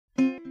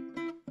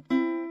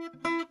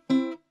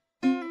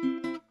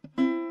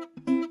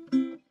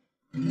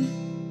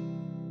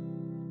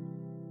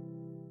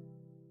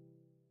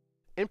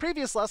In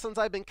previous lessons,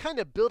 I've been kind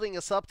of building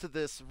us up to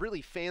this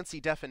really fancy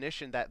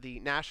definition that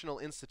the National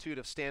Institute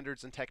of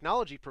Standards and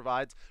Technology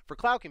provides for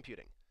cloud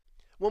computing.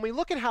 When we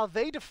look at how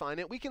they define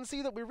it, we can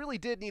see that we really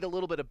did need a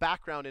little bit of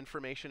background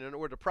information in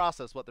order to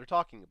process what they're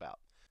talking about.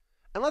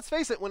 And let's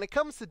face it, when it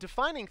comes to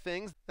defining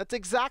things, that's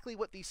exactly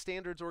what these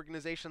standards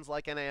organizations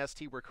like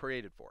NIST were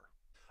created for.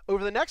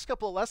 Over the next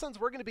couple of lessons,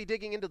 we're going to be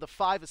digging into the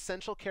 5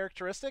 essential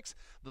characteristics,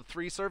 the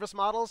 3 service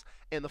models,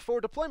 and the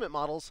 4 deployment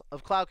models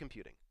of cloud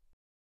computing.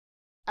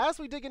 As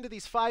we dig into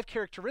these 5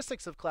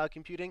 characteristics of cloud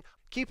computing,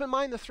 keep in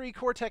mind the 3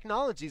 core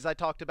technologies I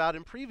talked about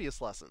in previous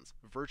lessons: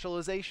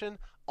 virtualization,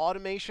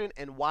 automation,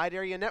 and wide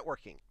area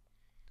networking.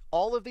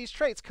 All of these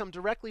traits come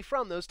directly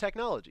from those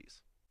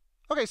technologies.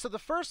 Okay, so the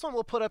first one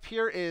we'll put up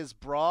here is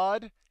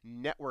broad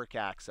network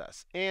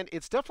access. And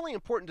it's definitely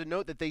important to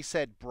note that they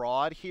said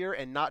broad here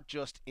and not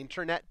just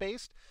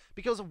internet-based,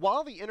 because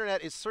while the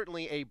internet is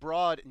certainly a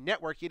broad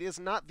network, it is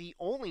not the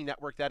only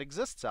network that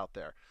exists out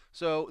there.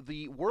 So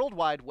the World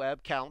Wide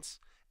Web counts,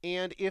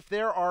 and if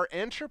there are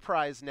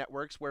enterprise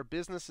networks where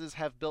businesses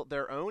have built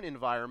their own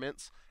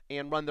environments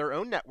and run their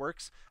own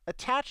networks,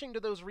 attaching to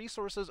those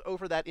resources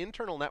over that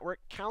internal network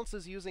counts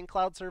as using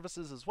cloud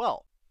services as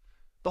well.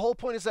 The whole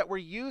point is that we're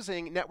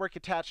using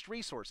network-attached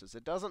resources.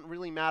 It doesn't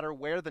really matter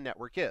where the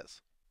network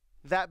is.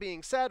 That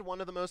being said,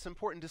 one of the most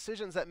important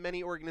decisions that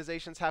many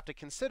organizations have to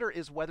consider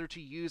is whether to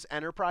use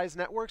enterprise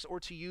networks or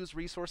to use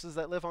resources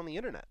that live on the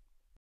internet.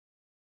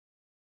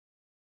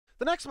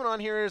 The next one on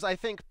here is, I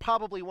think,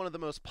 probably one of the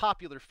most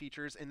popular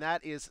features, and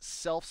that is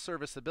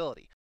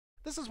self-serviceability.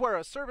 This is where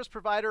a service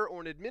provider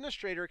or an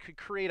administrator could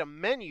create a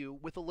menu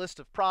with a list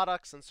of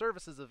products and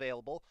services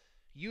available.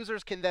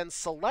 Users can then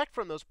select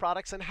from those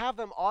products and have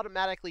them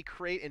automatically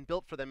create and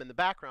built for them in the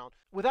background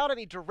without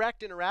any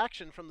direct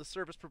interaction from the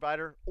service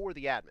provider or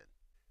the admin.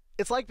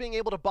 It's like being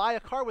able to buy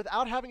a car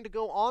without having to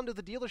go onto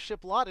the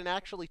dealership lot and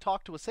actually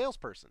talk to a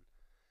salesperson.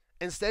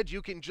 Instead,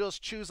 you can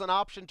just choose an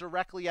option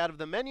directly out of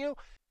the menu,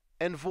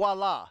 and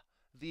voila,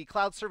 the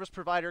cloud service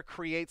provider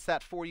creates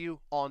that for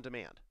you on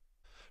demand.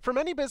 For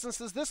many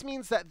businesses, this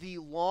means that the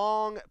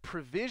long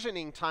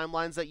provisioning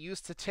timelines that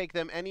used to take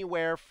them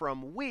anywhere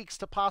from weeks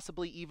to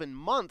possibly even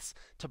months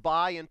to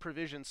buy and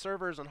provision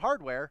servers and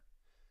hardware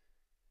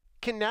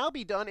can now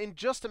be done in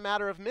just a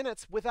matter of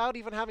minutes without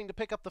even having to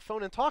pick up the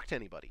phone and talk to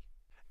anybody.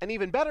 And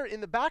even better,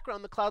 in the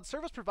background, the cloud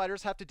service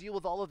providers have to deal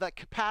with all of that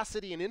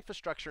capacity and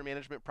infrastructure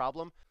management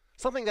problem,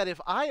 something that if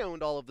I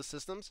owned all of the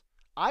systems,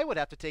 I would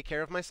have to take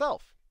care of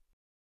myself.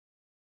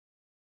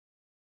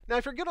 Now,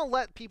 if you're going to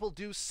let people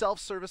do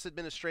self-service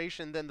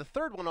administration, then the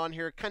third one on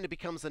here kind of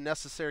becomes a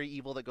necessary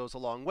evil that goes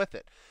along with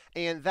it,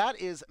 and that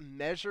is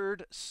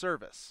measured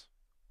service.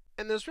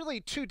 And there's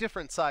really 2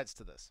 different sides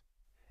to this.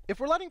 If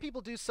we're letting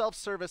people do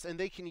self-service and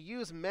they can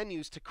use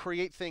menus to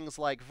create things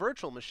like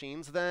virtual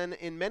machines, then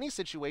in many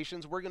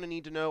situations we're going to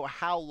need to know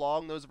how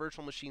long those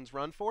virtual machines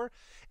run for.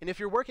 And if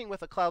you're working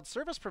with a cloud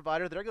service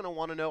provider, they're going to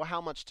want to know how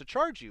much to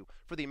charge you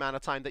for the amount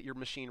of time that your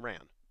machine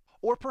ran.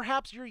 Or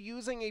perhaps you're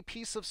using a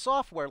piece of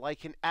software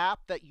like an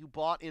app that you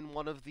bought in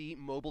one of the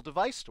mobile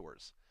device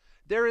stores.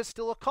 There is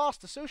still a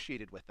cost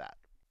associated with that.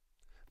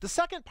 The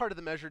second part of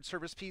the measured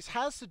service piece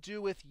has to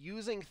do with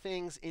using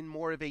things in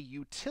more of a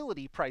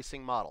utility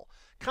pricing model,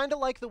 kind of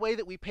like the way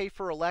that we pay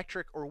for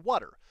electric or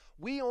water.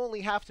 We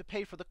only have to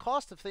pay for the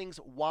cost of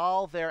things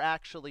while they're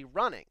actually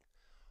running.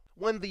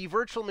 When the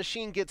virtual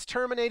machine gets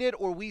terminated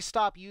or we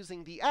stop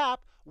using the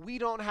app, we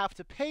don't have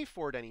to pay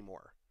for it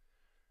anymore.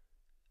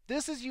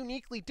 This is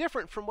uniquely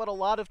different from what a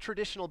lot of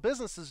traditional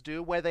businesses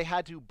do, where they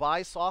had to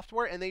buy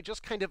software and they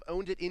just kind of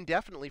owned it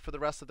indefinitely for the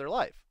rest of their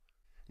life.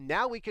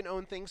 Now we can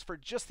own things for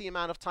just the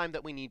amount of time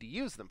that we need to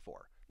use them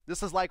for.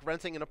 This is like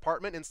renting an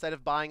apartment instead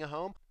of buying a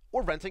home,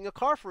 or renting a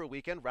car for a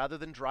weekend rather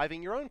than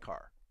driving your own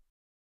car.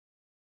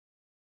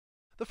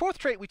 The fourth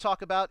trait we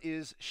talk about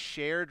is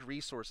shared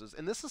resources,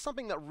 and this is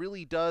something that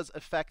really does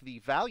affect the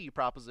value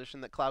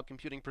proposition that cloud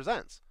computing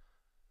presents.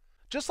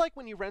 Just like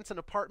when you rent an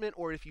apartment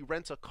or if you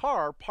rent a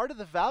car, part of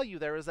the value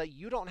there is that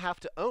you don't have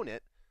to own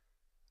it.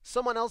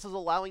 Someone else is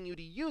allowing you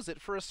to use it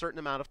for a certain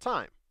amount of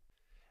time.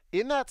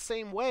 In that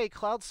same way,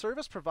 cloud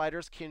service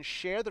providers can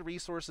share the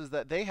resources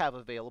that they have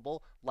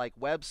available, like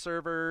web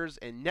servers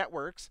and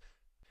networks,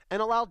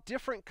 and allow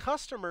different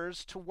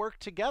customers to work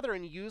together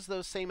and use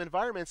those same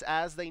environments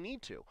as they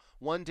need to.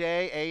 One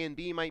day, A and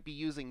B might be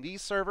using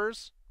these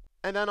servers,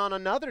 and then on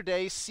another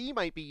day, C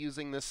might be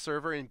using this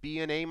server, and B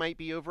and A might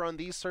be over on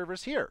these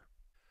servers here.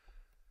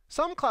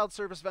 Some cloud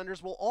service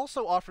vendors will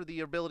also offer the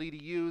ability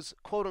to use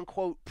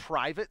quote-unquote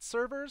private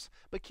servers,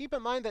 but keep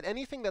in mind that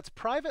anything that's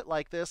private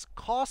like this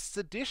costs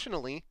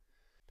additionally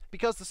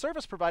because the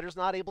service provider is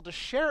not able to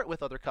share it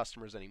with other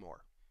customers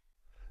anymore.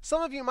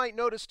 Some of you might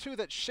notice too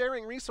that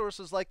sharing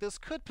resources like this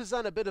could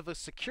present a bit of a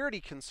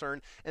security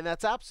concern, and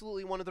that's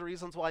absolutely one of the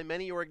reasons why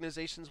many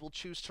organizations will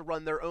choose to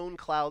run their own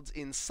clouds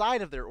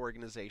inside of their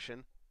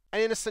organization.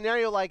 And in a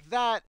scenario like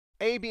that,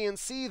 A, B, and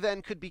C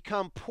then could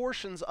become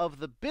portions of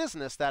the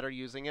business that are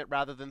using it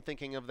rather than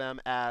thinking of them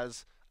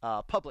as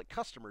public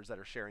customers that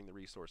are sharing the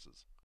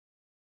resources.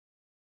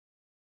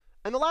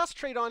 And the last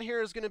trait on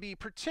here is going to be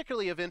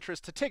particularly of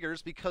interest to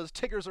Tiggers because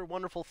Tiggers are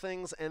wonderful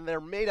things and they're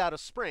made out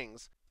of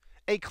springs.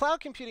 A cloud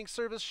computing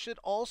service should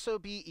also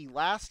be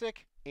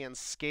elastic and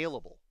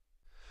scalable.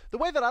 The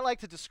way that I like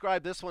to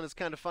describe this one is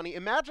kind of funny.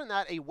 Imagine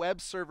that a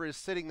web server is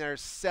sitting there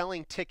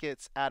selling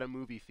tickets at a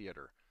movie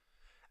theater.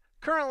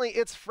 Currently,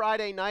 it's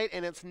Friday night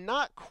and it's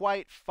not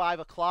quite 5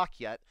 o'clock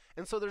yet,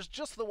 and so there's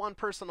just the one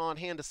person on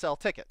hand to sell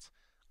tickets.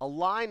 A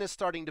line is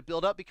starting to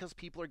build up because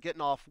people are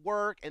getting off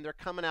work and they're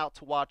coming out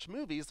to watch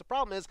movies. The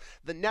problem is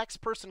the next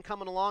person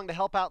coming along to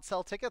help out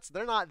sell tickets,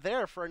 they're not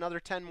there for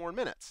another 10 more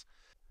minutes.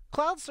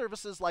 Cloud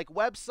services like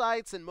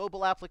websites and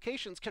mobile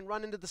applications can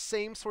run into the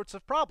same sorts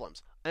of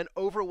problems. An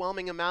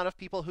overwhelming amount of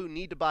people who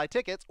need to buy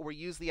tickets or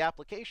use the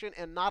application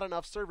and not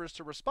enough servers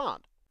to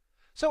respond.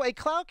 So a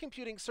cloud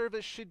computing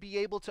service should be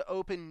able to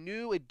open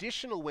new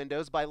additional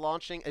windows by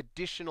launching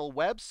additional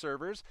web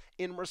servers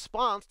in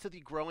response to the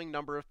growing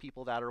number of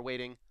people that are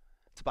waiting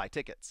to buy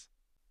tickets.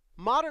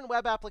 Modern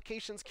web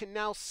applications can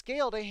now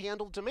scale to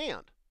handle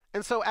demand.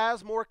 And so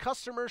as more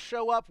customers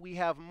show up, we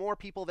have more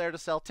people there to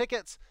sell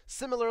tickets.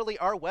 Similarly,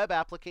 our web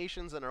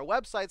applications and our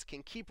websites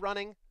can keep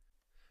running.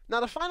 Now,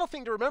 the final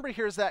thing to remember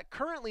here is that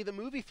currently the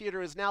movie theater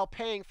is now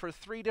paying for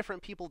 3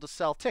 different people to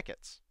sell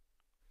tickets.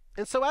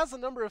 And so as the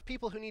number of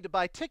people who need to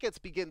buy tickets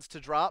begins to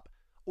drop,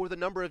 or the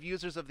number of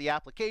users of the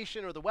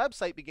application or the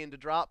website begin to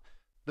drop,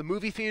 the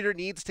movie theater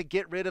needs to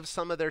get rid of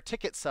some of their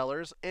ticket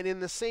sellers. And in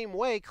the same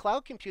way,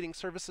 cloud computing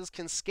services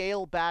can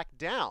scale back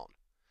down.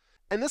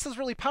 And this is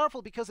really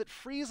powerful because it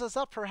frees us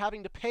up for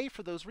having to pay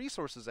for those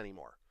resources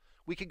anymore.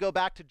 We could go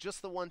back to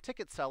just the one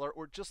ticket seller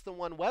or just the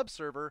one web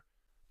server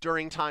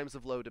during times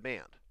of low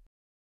demand.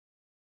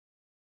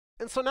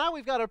 And so now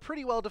we've got a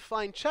pretty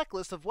well-defined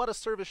checklist of what a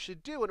service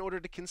should do in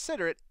order to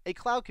consider it a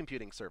cloud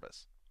computing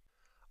service.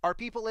 Are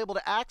people able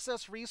to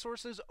access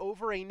resources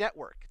over a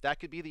network? That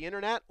could be the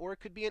internet or it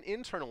could be an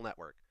internal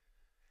network.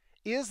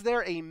 Is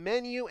there a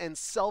menu and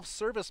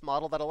self-service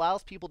model that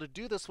allows people to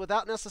do this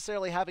without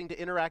necessarily having to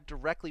interact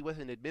directly with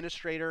an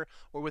administrator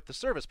or with the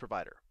service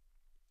provider?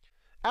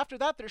 After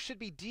that, there should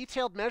be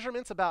detailed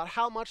measurements about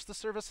how much the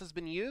service has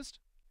been used.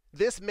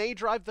 This may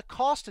drive the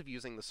cost of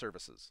using the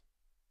services.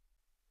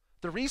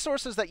 The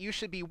resources that you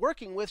should be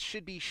working with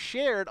should be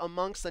shared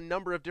amongst a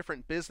number of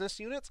different business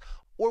units,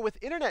 or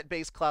with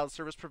internet-based cloud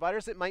service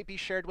providers, it might be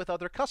shared with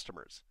other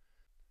customers.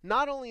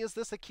 Not only is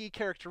this a key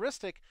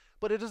characteristic,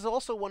 but it is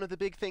also one of the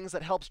big things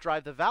that helps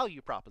drive the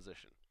value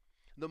proposition.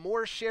 The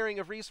more sharing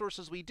of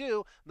resources we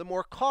do, the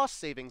more cost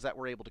savings that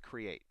we're able to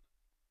create.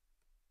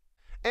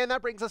 And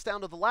that brings us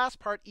down to the last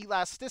part,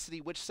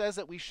 elasticity, which says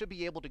that we should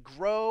be able to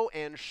grow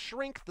and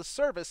shrink the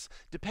service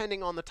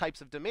depending on the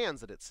types of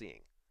demands that it's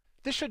seeing.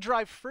 This should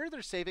drive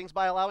further savings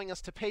by allowing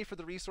us to pay for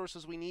the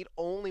resources we need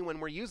only when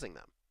we're using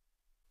them.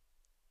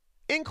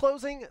 In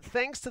closing,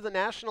 thanks to the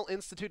National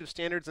Institute of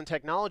Standards and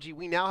Technology,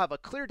 we now have a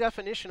clear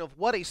definition of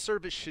what a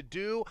service should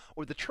do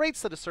or the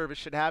traits that a service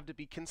should have to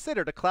be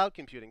considered a cloud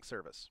computing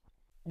service.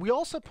 We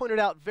also pointed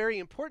out very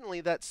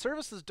importantly that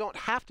services don't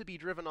have to be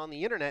driven on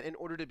the internet in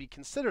order to be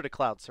considered a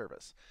cloud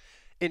service.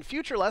 In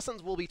future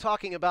lessons, we'll be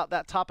talking about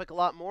that topic a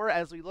lot more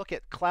as we look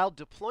at cloud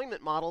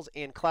deployment models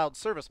and cloud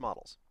service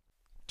models.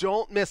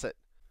 Don't miss it.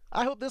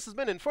 I hope this has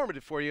been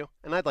informative for you,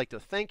 and I'd like to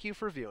thank you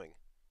for viewing.